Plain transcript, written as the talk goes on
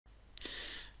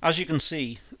As you can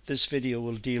see, this video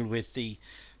will deal with the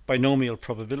binomial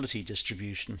probability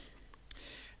distribution.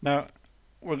 Now,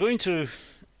 we're going to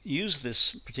use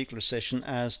this particular session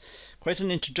as quite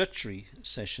an introductory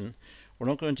session. We're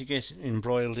not going to get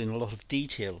embroiled in a lot of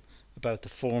detail about the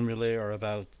formulae or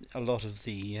about a lot of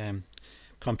the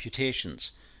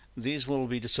computations. These will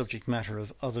be the subject matter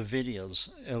of other videos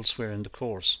elsewhere in the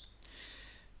course.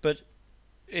 But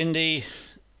in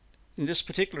this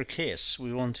particular case,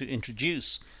 we want to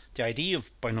introduce the idea of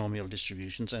binomial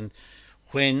distributions and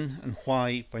when and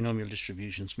why binomial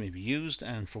distributions may be used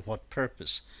and for what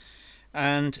purpose.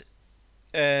 And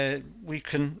we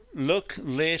can look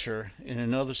later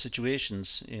in other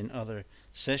situations, in other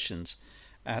sessions,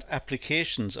 at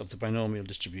applications of the binomial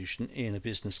distribution in a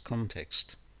business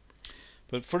context.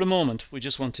 But for the moment, we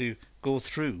just want to go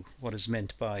through what is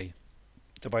meant by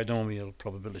the binomial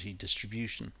probability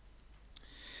distribution.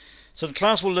 So the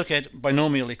class will look at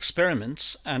binomial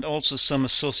experiments and also some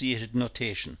associated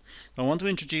notation. I want to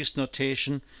introduce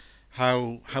notation,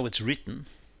 how it's written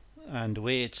and the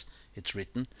way it's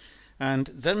written, and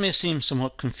that may seem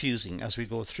somewhat confusing as we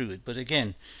go through it, but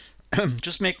again,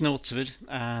 just make notes of it.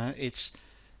 It's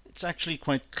actually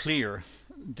quite clear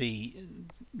the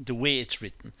way it's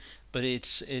written, but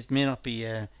it may not be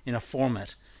in a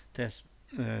format that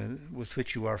with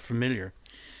which you are familiar.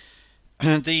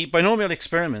 The binomial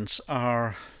experiments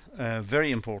are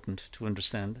very important to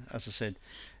understand. As I said,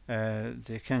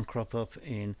 they can crop up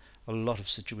in a lot of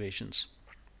situations.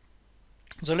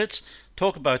 So let's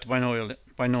talk about the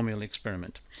binomial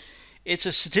experiment. It's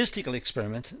a statistical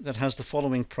experiment that has the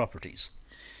following properties.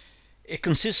 It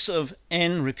consists of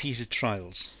n repeated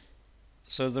trials.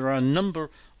 So there are a number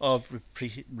of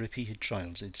repeated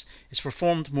trials. It's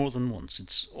performed more than once.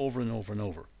 It's over and over and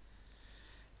over.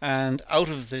 And out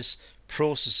of this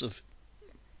process of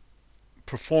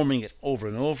performing it over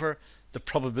and over, the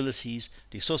probabilities,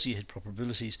 the associated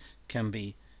probabilities, can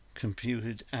be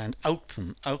computed and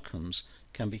outcomes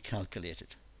can be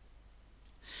calculated.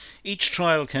 Each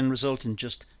trial can result in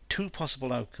just two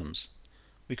possible outcomes.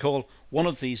 We call one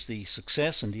of these the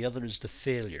success and the other is the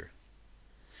failure.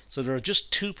 So there are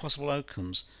just two possible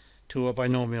outcomes to a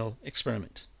binomial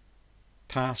experiment: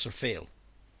 pass or fail.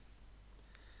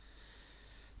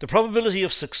 The probability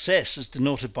of success is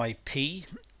denoted by P,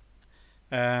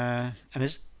 and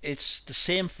it's the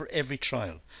same for every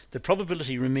trial. The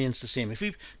probability remains the same. If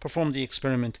we perform the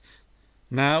experiment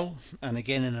now and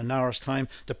again in an hour's time,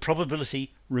 the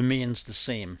probability remains the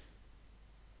same.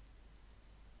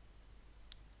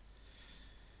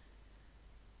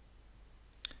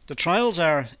 The trials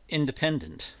are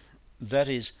independent. That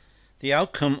is, the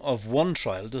outcome of one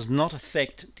trial does not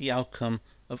affect the outcome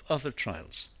of other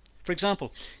trials. For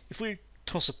example, if we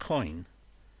toss a coin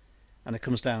and it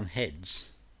comes down heads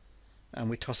and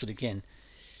we toss it again,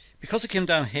 because it came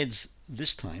down heads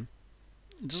this time,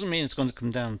 it doesn't mean it's going to come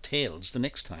down tails the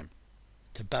next time.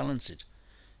 To balance it,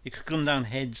 it could come down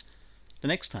heads the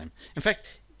next time. In fact,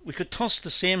 we could toss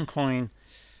the same coin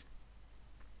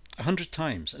 100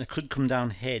 times and it could come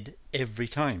down head every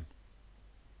time.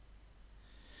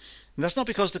 And that's not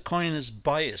because the coin is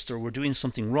biased or we're doing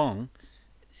something wrong.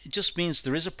 It just means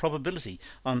there is a probability.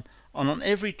 On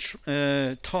every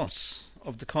toss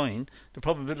of the coin, the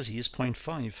probability is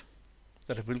 0.5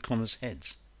 that it will come as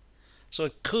heads. So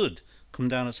it could come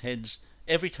down as heads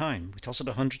every time we toss it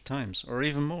 100 times or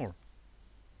even more.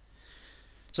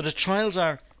 So the trials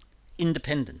are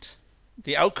independent.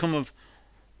 The outcome of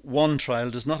one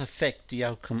trial does not affect the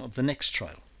outcome of the next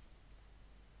trial.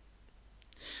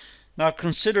 Now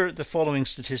consider the following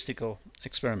statistical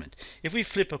experiment. If we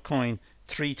flip a coin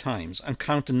 3 times and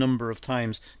count the number of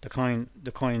times the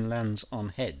coin lands on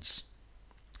heads.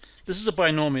 This is a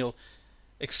binomial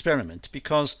experiment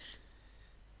because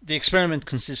the experiment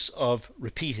consists of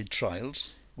repeated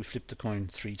trials. We flip the coin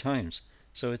 3 times,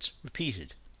 so it's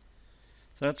repeated.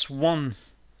 So that's one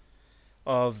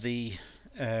of the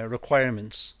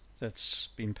requirements that's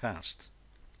been passed.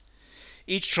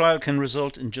 Each trial can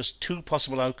result in just two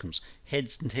possible outcomes,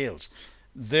 heads and tails.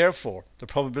 Therefore, the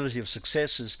probability of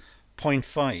success is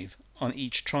 0.5 on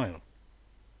each trial.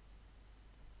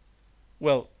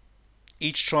 Well,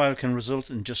 each trial can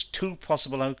result in just two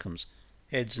possible outcomes,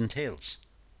 heads and tails.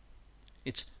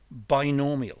 It's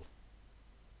binomial.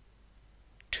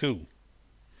 Two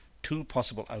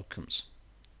possible outcomes.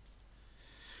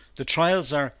 The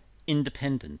trials are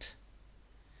independent.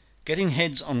 Getting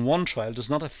heads on one trial does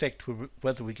not affect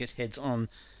whether we get heads on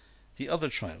the other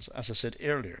trials, as I said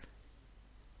earlier.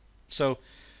 So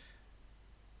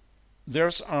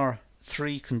there's our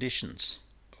three conditions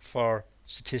for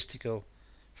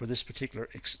this particular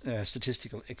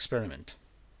statistical experiment.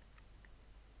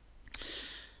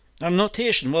 Now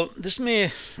notation, well, this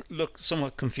may look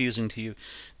somewhat confusing to you.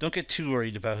 Don't get too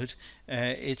worried about it.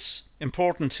 It's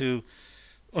important to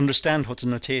understand what the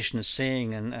notation is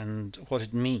saying and what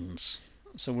it means.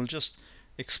 So we'll just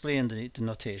explain the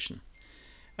notation.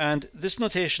 And this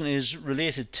notation is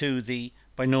related to the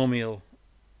binomial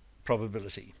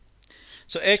probability.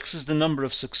 So x is the number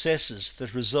of successes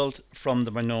that result from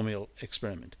the binomial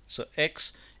experiment. So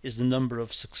x is the number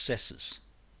of successes.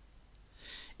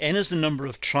 N is the number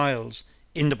of trials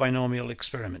in the binomial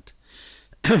experiment.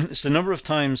 It's the number of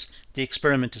times the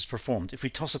experiment is performed. If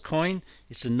we toss a coin,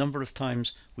 it's the number of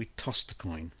times we toss the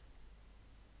coin.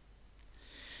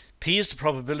 P is the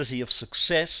probability of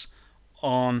success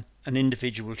on an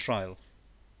individual trial.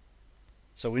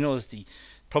 So we know that the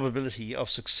probability of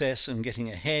success in getting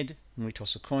ahead when we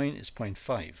toss a coin is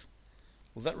 0.5.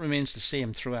 Well, that remains the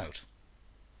same throughout.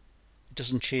 It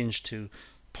doesn't change to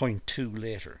 0.2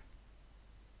 later.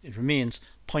 It remains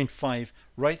 0.5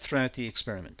 right throughout the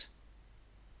experiment.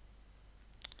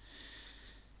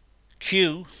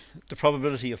 Q, the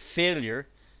probability of failure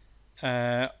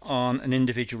on an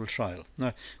individual trial.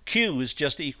 Now, Q is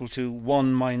just equal to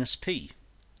 1 minus P.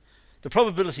 The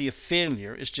probability of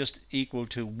failure is just equal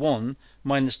to 1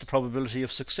 minus the probability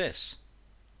of success,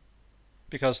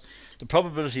 because the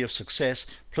probability of success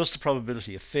plus the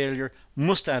probability of failure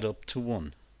must add up to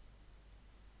 1.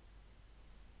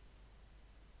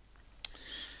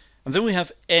 And then we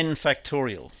have n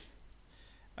factorial.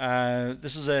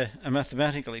 This is a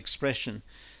mathematical expression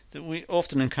that we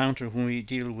often encounter when we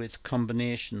deal with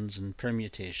combinations and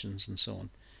permutations and so on.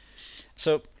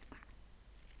 So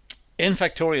n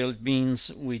factorial means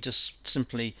we just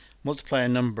simply multiply a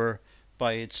number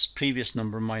by its previous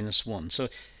number minus 1. So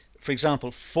for example,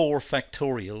 4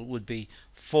 factorial would be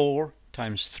 4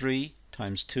 times 3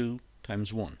 times 2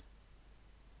 times 1.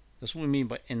 That's what we mean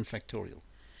by n factorial.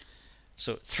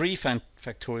 So 3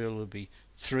 factorial would be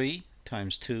 3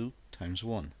 times 2 times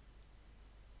 1.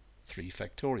 3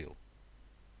 factorial.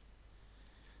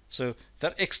 So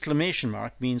that exclamation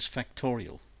mark means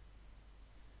factorial.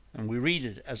 And we read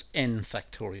it as n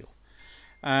factorial.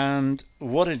 And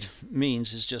what it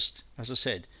means is just, as I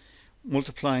said,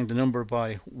 multiplying the number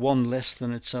by 1 less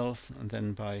than itself and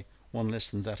then by 1 less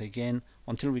than that again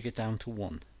until we get down to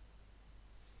 1.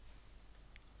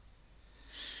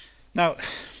 Now,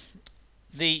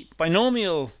 the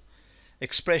binomial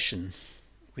expression,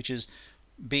 which is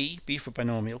B for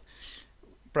binomial,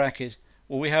 bracket,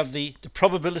 well, we have the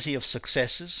probability of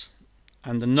successes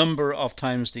and the number of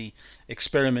times the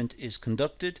experiment is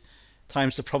conducted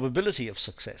times the probability of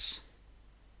success.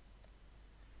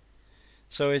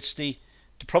 So it's the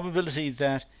probability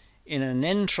that in an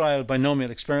n-trial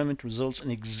binomial experiment results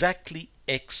in exactly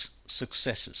x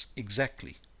successes.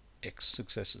 Exactly x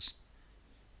successes.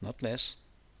 Not less,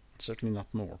 certainly not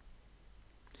more.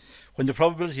 When the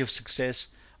probability of success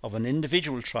of an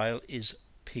individual trial is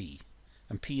p,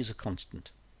 and p is a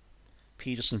constant.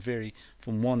 P doesn't vary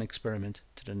from one experiment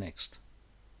to the next.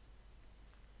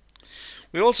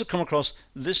 We also come across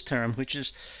this term, which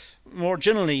is more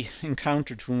generally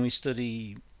encountered when we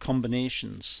study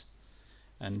combinations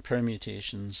and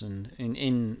permutations and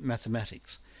in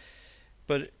mathematics.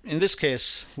 But in this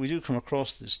case, we do come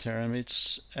across this term.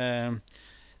 It's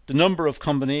the number of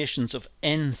combinations of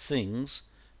n things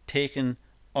taken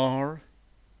r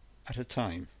at a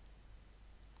time.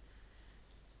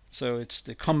 So it's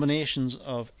the combinations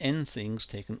of n things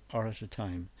taken r at a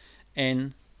time.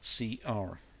 N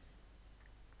CR.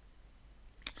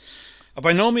 A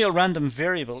binomial random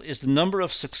variable is the number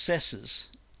of successes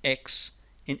x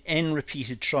in n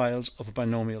repeated trials of a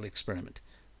binomial experiment.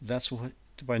 That's what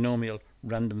the binomial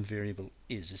random variable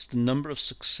is. It's the number of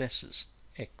successes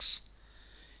x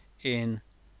in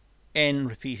n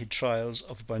repeated trials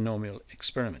of a binomial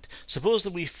experiment. Suppose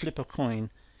that we flip a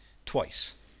coin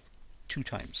twice, 2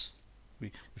 times.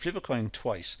 We flip a coin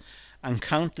twice and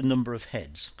count the number of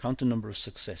heads, count the number of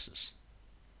successes.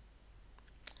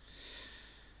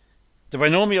 The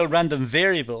binomial random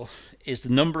variable is the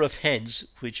number of heads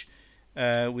which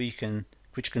can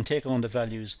take on the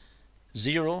values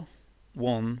 0,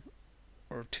 1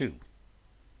 or 2.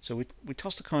 So we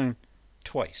toss the coin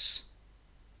twice.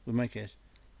 We might get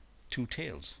 2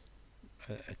 tails,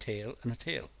 a tail and a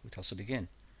tail. We toss it again.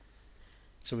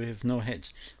 So we have no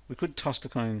heads. We could toss the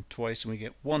coin twice and we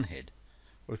get 1 head.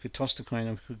 Or we could toss the coin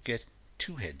and we could get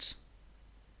 2 heads.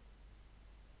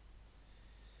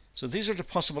 So these are the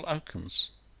possible outcomes.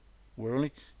 We're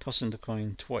only tossing the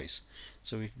coin twice.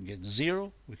 So we can get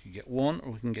 0, we can get 1,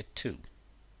 or we can get 2.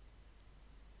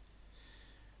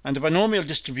 And the binomial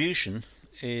distribution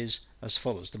is as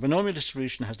follows. The binomial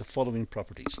distribution has the following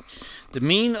properties. The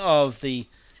mean of the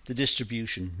the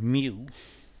distribution mu.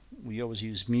 We always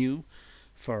use mu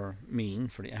for mean,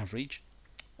 for the average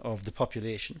of the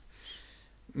population.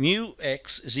 Mu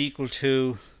x is equal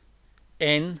to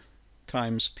n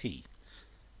times p.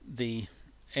 The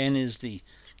n is the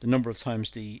number of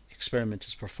times the experiment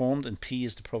is performed, and p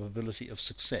is the probability of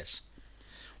success.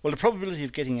 Well, the probability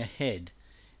of getting a head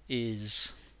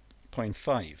is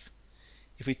 0.5.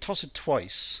 If we toss it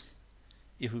twice,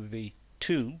 it would be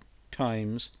 2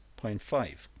 times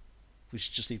 0.5, which is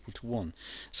just equal to 1.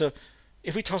 So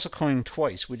if we toss a coin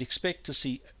twice, we'd expect to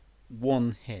see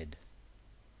one head.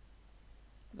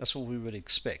 That's what we would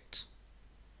expect.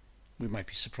 We might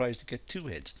be surprised to get two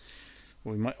heads.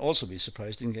 We might also be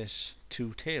surprised and get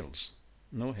two tails,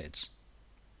 no heads.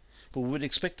 But we would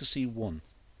expect to see one.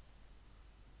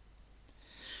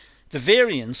 The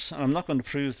variance, I'm not going to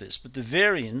prove this, but the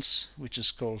variance, which is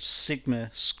called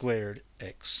sigma squared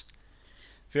x,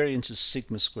 variance is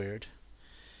sigma squared,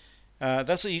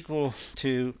 that's equal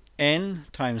to n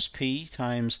times p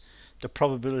times the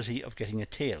probability of getting a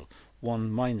tail, 1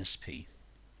 minus p.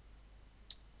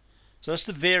 So that's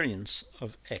the variance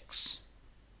of x.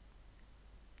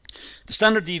 The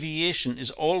standard deviation is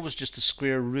always just the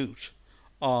square root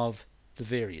of the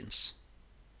variance.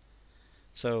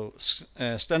 So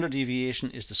standard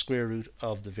deviation is the square root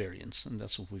of the variance, and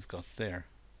that's what we've got there.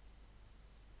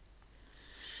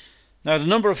 Now the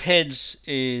number of heads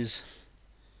is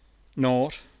 0,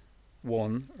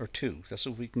 1 or 2. That's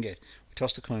what we can get. We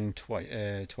toss the coin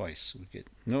twice. We get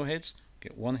no heads, we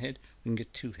get one head, we can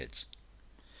get two heads.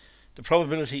 The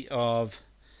probability of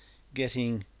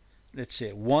getting, let's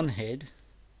say, one head,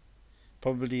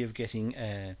 probability of getting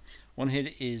one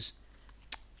head is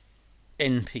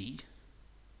NP.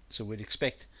 So we'd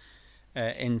expect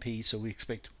NP, so we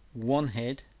expect one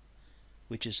head,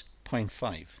 which is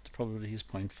 0.5. The probability is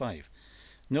 0.5.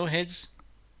 No heads,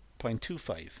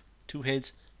 0.25. Two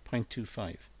heads,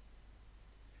 0.25.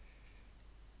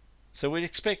 So we'd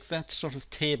expect that sort of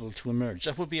table to emerge.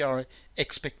 That would be our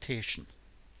expectation.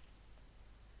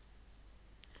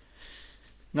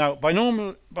 Now,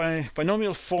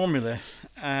 binomial formula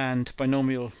and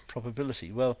binomial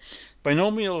probability. Well,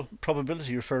 binomial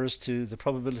probability refers to the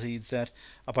probability that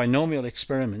a binomial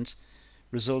experiment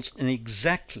results in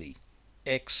exactly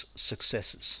x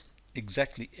successes.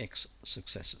 Exactly x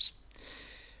successes.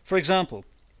 For example,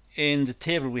 in the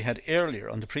table we had earlier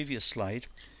on the previous slide,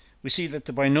 we see that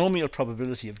the binomial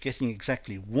probability of getting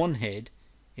exactly one head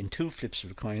in two flips of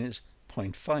the coin is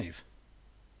 0.5.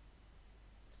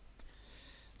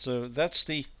 So that's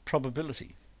the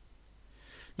probability.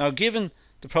 Now, given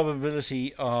the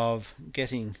probability of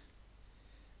getting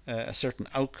a certain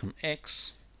outcome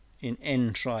x in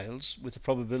n trials with the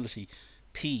probability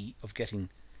p of getting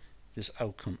this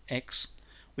outcome x,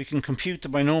 we can compute the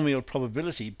binomial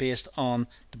probability based on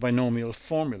the binomial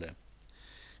formula.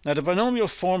 Now, the binomial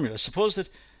formula, suppose that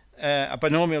a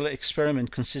binomial experiment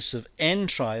consists of n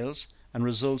trials and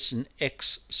results in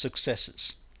x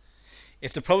successes.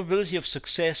 If the probability of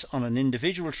success on an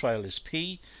individual trial is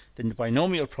p, then the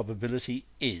binomial probability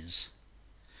is.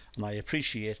 And I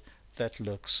appreciate that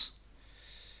looks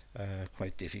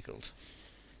quite difficult.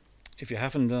 If you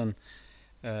haven't done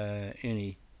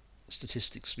any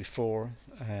statistics before,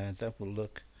 that will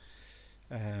look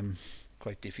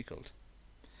quite difficult.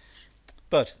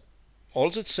 But all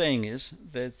it's saying is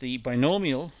that the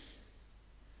binomial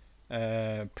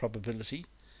probability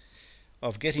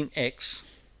of getting x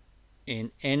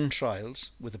in n trials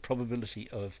with a probability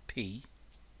of p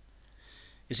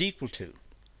is equal to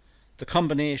the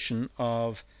combination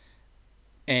of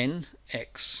n,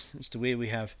 x, it's the way we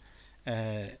have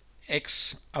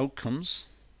x outcomes,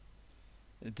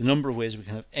 the number of ways we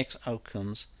can have x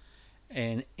outcomes,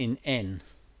 and in n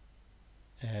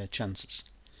chances.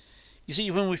 You see,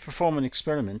 when we perform an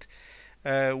experiment,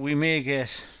 we may get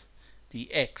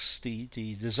the x, the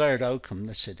desired outcome,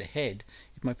 let's say the head.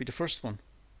 It might be the first one.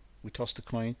 We toss the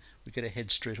coin, we get a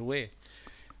head straight away.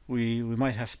 We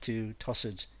might have to toss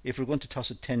it, if we're going to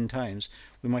toss it 10 times,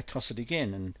 we might toss it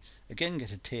again and again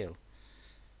get a tail.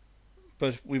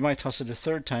 But we might toss it a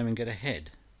third time and get a head.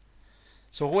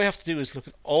 So what we have to do is look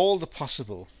at all the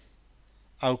possible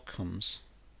outcomes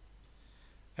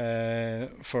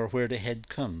for where the head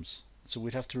comes. So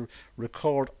we'd have to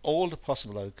record all the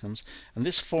possible outcomes, and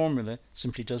this formula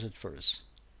simply does it for us.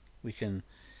 We can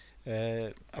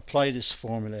apply this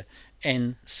formula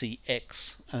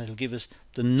NCX, and it'll give us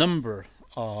the number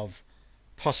of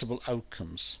possible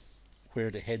outcomes where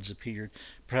the heads appeared.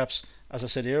 Perhaps, as I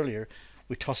said earlier,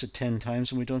 we toss it 10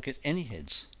 times and we don't get any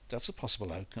heads. That's a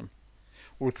possible outcome.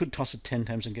 Or we could toss it 10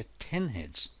 times and get 10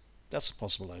 heads. That's a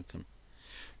possible outcome.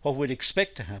 what we'd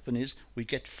expect to happen is we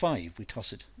get 5. We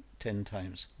toss it 10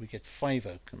 times. We get 5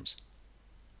 outcomes.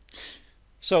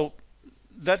 So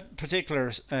that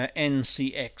particular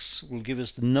NCX will give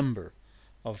us the number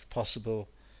of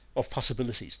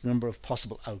possibilities, the number of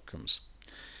possible outcomes.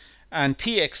 And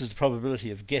Px is the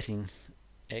probability of getting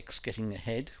x, getting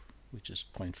ahead, which is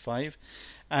 0.5,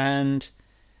 and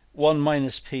 1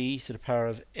 minus p to the power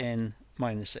of n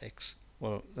minus x.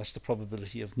 Well, that's the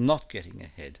probability of not getting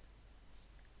ahead.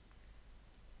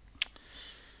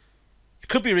 It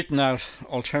could be written out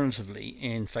alternatively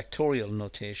in factorial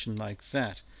notation like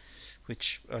that,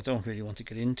 which I don't really want to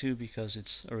get into because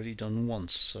it's already done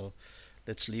once, so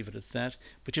let's leave it at that.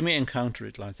 But you may encounter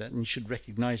it like that, and you should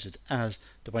recognize it as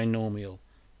the binomial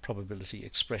probability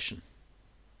expression.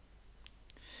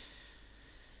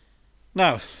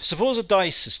 Now, suppose a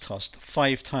dice is tossed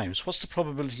 5 times. What's the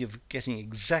probability of getting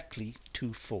exactly 2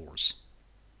 4s?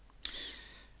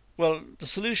 Well, the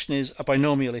solution is a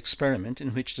binomial experiment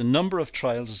in which the number of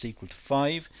trials is equal to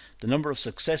 5, the number of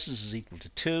successes is equal to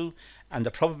 2, and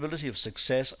the probability of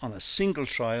success on a single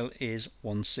trial is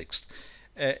 1/6.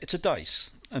 It's a dice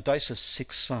has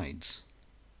 6 sides.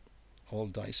 All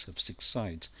dice have 6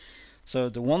 sides. So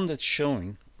the one that's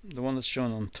shown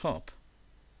on top,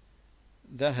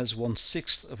 that has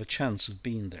 1/6 of a chance of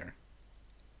being there,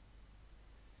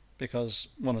 because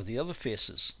one of the other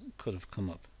faces could have come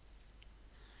up.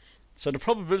 So the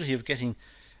probability of getting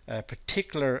a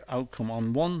particular outcome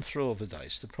on one throw of a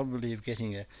dice, the probability of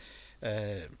getting a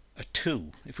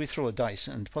 2, if we throw a dice,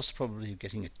 and what's the probability of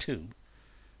getting a 2?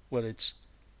 Well, it's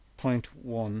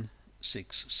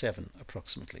 0.167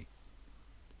 approximately,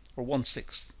 or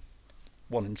 1/6,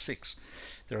 1 in 6.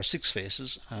 There are 6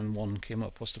 faces and 1 came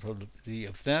up. What's the probability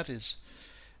of that? Is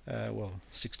well,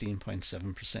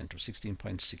 16.7% or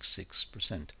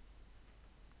 16.66%.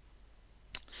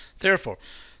 Therefore,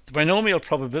 the binomial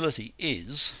probability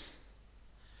is,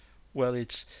 well,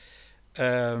 it's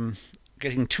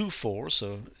getting 2 4s,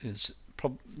 so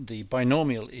the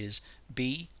binomial is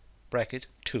b bracket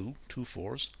 2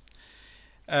 4s.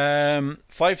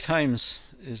 5 times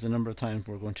is the number of times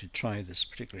we're going to try this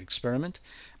particular experiment,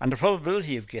 and the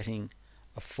probability of getting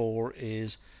a 4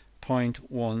 is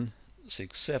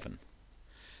 0.167.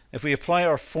 If we apply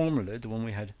our formula, the one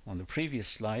we had on the previous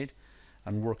slide,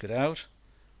 and work it out,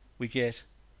 we get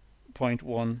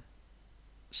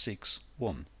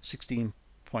 0.161,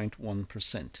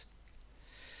 16.1%.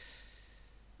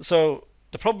 So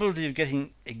the probability of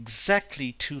getting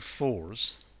exactly 2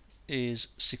 4s is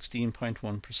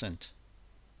 16.1%.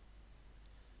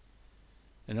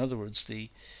 In other words, the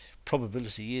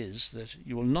probability is that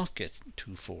you will not get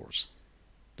 2 4s.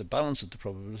 The balance of the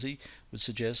probability would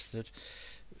suggest that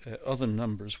other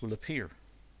numbers will appear.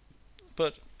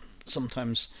 But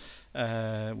sometimes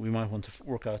we might want to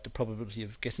work out the probability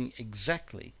of getting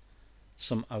exactly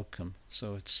some outcome,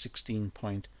 so it's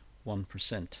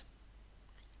 16.1%.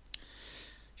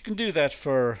 You can do that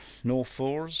for no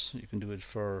 4s, you can do it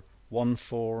for 1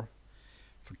 4,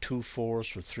 for 2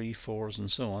 4s, for 3 4s,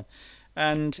 and so on.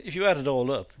 And if you add it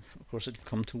all up, of course it'll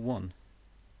come to 1,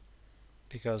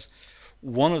 because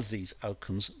one of these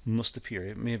outcomes must appear.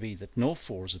 It may be that no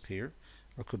 4s appear,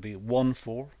 or it could be 1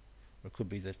 4, or it could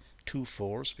be that 2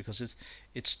 4s, because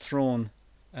it's thrown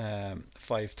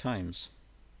 5 times.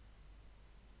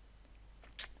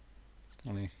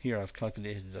 Only here I've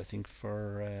calculated, I think,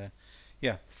 for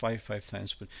 5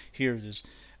 times, but here there's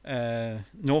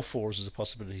no 4s is a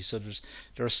possibility, so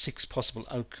there are 6 possible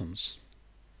outcomes.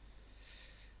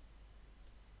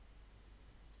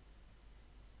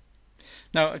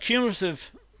 Now, a cumulative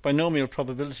binomial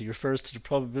probability refers to the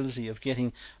probability of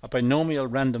getting a binomial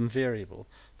random variable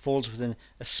falls within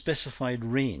a specified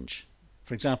range.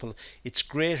 For example, it's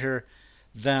greater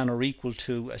than or equal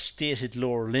to a stated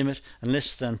lower limit and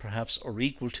less than perhaps or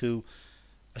equal to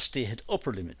a stated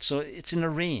upper limit. So it's in a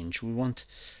range. They want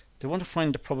to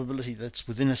find the probability that's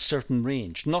within a certain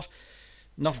range, not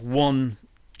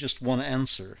just one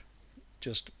answer,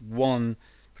 just one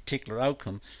particular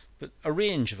outcome, but a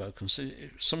range of outcomes. So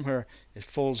somewhere it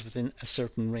falls within a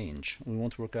certain range. We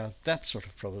want to work out that sort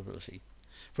of probability.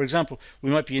 For example,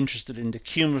 we might be interested in the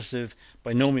cumulative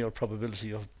binomial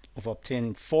probability of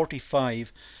obtaining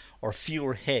 45 or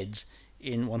fewer heads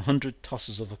in 100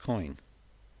 tosses of a coin.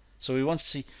 So we want to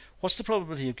see what's the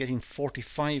probability of getting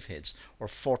 45 heads, or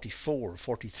 44,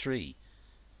 43,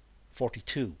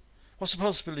 42. What's the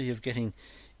possibility of getting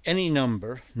any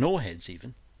number, no heads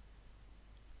even,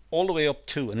 all the way up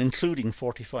to and including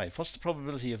 45? What's the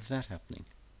probability of that happening?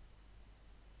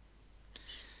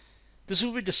 This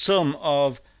will be the sum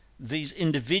of these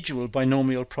individual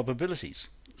binomial probabilities.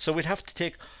 So we'd have to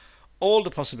take all the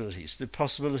possibilities. The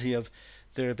possibility of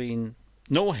there being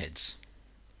no heads,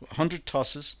 100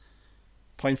 tosses,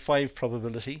 0.5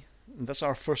 probability, and that's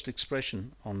our first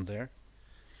expression on there,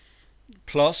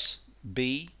 plus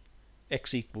b,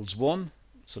 x equals 1,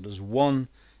 so there's one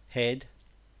head,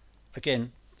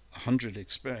 again 100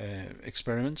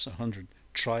 experiments, 100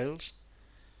 trials,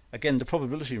 again the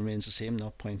probability remains the same,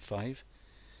 not 0.5,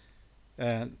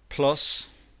 plus,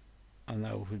 and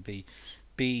now would be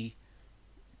b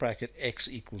bracket x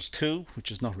equals 2, which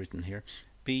is not written here,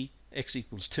 b x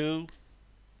equals 2,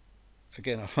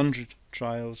 again 100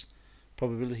 trials,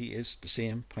 probability is the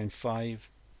same, 0.5,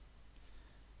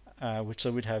 which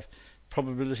so we'd have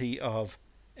probability of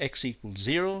x equals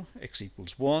 0, x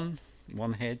equals 1,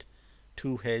 one head,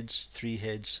 2 heads, 3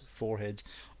 heads, 4 heads,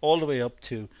 all the way up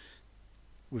to,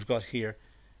 we've got here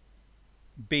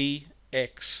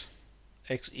bx,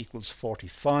 x equals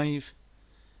 45,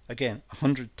 again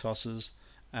 100 tosses,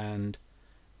 and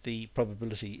the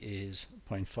probability is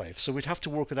 0.5. So we'd have to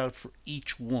work it out for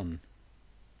each one.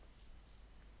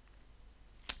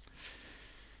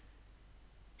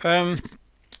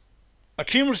 A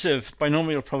cumulative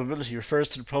binomial probability refers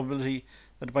to the probability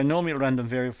that a binomial random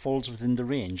variable falls within the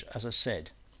range, as I said.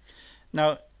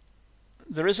 Now,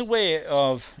 there is a way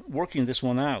of working this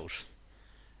one out.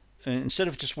 Instead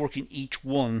of just working each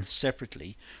one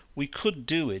separately, we could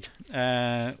do it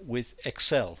with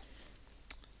Excel.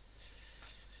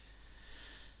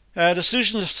 The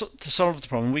solution to solve the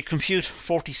problem, we compute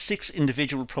 46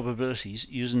 individual probabilities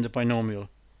using the binomial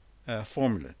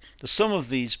formula. The sum of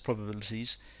these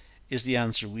probabilities is the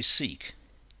answer we seek,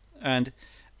 and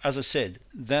as I said,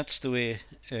 that's the way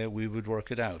we would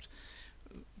work it out,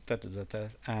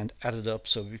 and add it up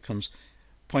so it becomes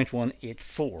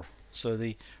 0.184. So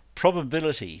the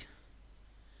probability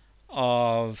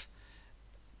of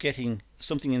getting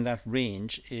something in that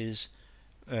range is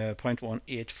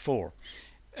 0.184.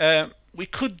 We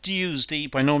could use the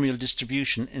binomial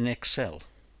distribution in Excel,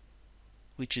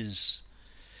 which is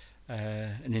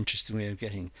an interesting way of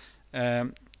getting.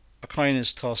 A coin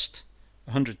is tossed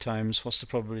 100 times. What's the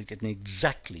probability of getting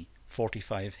exactly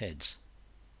 45 heads?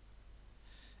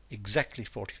 Exactly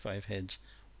 45 heads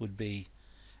would be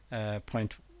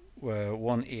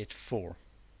 0.184.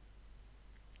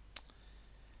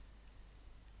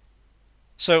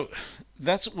 So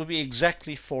that would be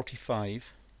exactly 45.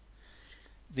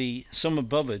 The sum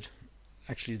above it,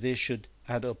 actually they should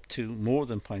add up to more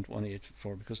than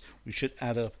 0.184, because we should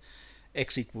add up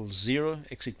x equals 0,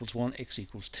 x equals 1, x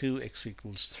equals 2, x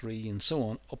equals 3, and so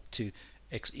on, up to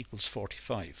x equals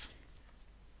 45.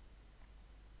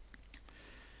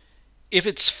 If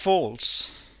it's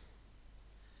false,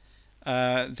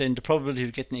 then the probability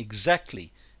of getting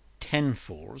exactly 10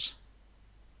 fours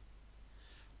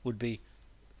would be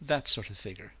that sort of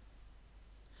figure.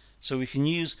 So we can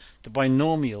use the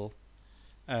binomial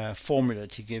formula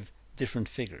to give different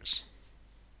figures.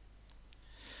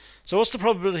 So what's the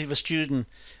probability of a student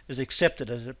is accepted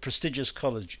at a prestigious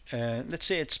college? Let's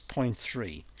say it's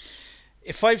 0.3.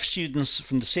 If 5 students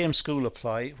from the same school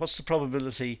apply, what's the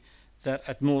probability that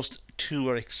at most 2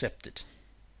 are accepted?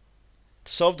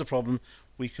 To solve the problem,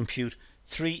 we compute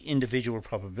 3 individual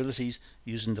probabilities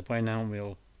using the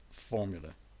binomial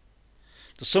formula.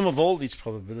 The sum of all these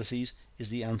probabilities is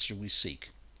the answer we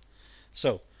seek.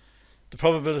 So the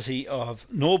probability of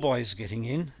no boys getting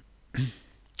in,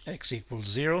 x equals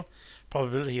 0,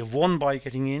 probability of 1 boy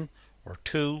getting in, or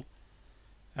 2.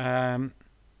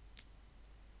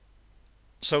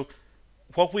 So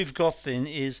what we've got then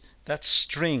is that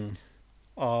string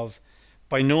of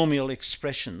binomial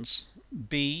expressions.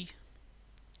 B,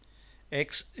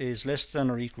 x is less than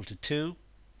or equal to 2.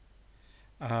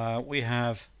 We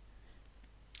have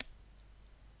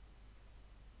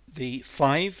the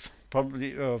 5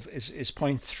 probability of is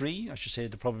 0.3, I should say,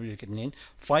 the probability of getting in.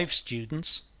 5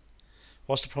 students.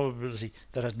 What's the probability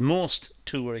that at most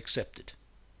 2 are accepted?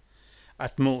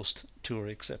 At most 2 are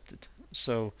accepted.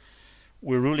 So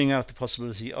we're ruling out the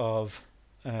possibility of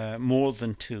more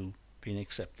than 2 being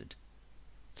accepted.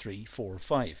 3, 4,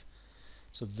 5.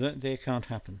 So they can't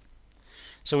happen.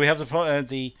 So we have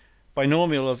the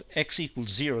binomial of x equals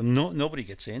 0. Nobody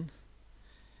gets in.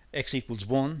 X equals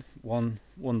 1. One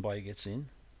boy gets in.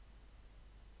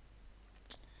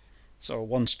 So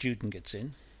one student gets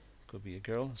in. Could be a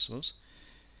girl, I suppose.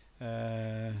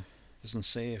 Doesn't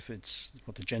say if it's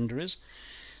what the gender is.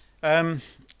 And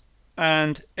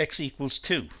x equals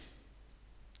 2.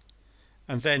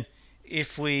 And then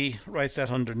if we write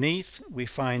that underneath, we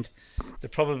find the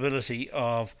probability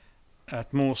of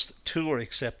at most 2 are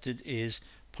accepted is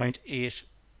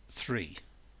 0.83.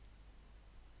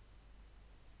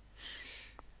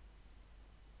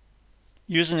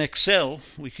 Using Excel,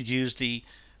 we could use the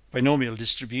binomial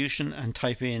distribution and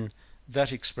type in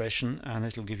that expression and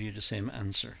it'll give you the same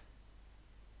answer.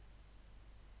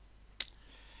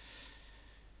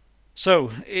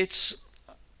 So it's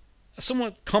a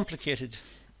somewhat complicated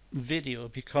video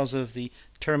because of the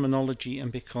terminology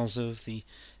and because of the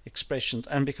expressions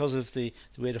and because of the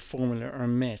way the formula are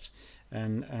met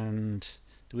and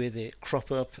the way they crop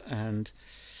up and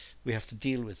we have to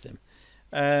deal with them.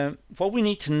 What we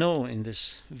need to know in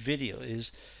this video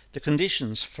is the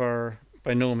conditions for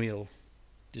binomial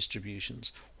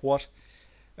distributions. What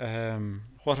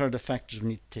are the factors we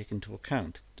need to take into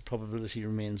account? The probability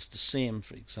remains the same,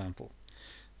 for example,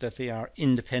 that they are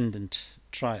independent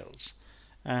trials,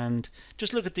 and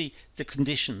just look at the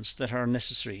conditions that are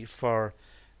necessary for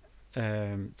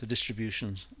the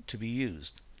distribution to be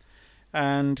used,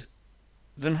 and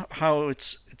then how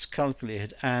it's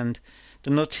calculated. And the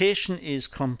notation is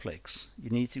complex. You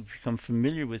need to become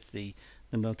familiar with the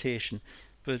notation,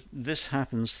 but this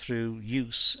happens through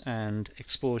use and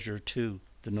exposure to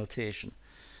the notation.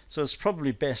 So it's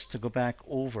probably best to go back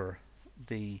over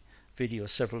the video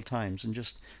several times and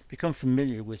just become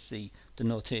familiar with the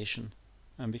notation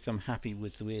and become happy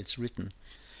with the way it's written.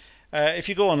 If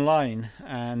you go online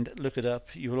and look it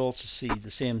up, you will also see the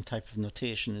same type of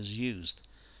notation is used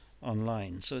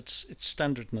online. So it's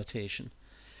standard notation.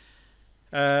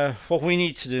 What we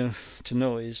need to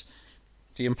know is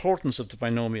the importance of the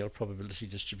binomial probability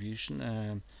distribution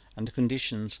and the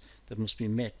conditions that must be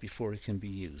met before it can be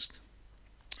used.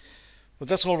 But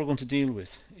that's all we're going to deal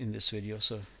with in this video,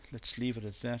 so let's leave it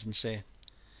at that and say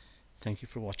thank you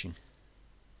for watching.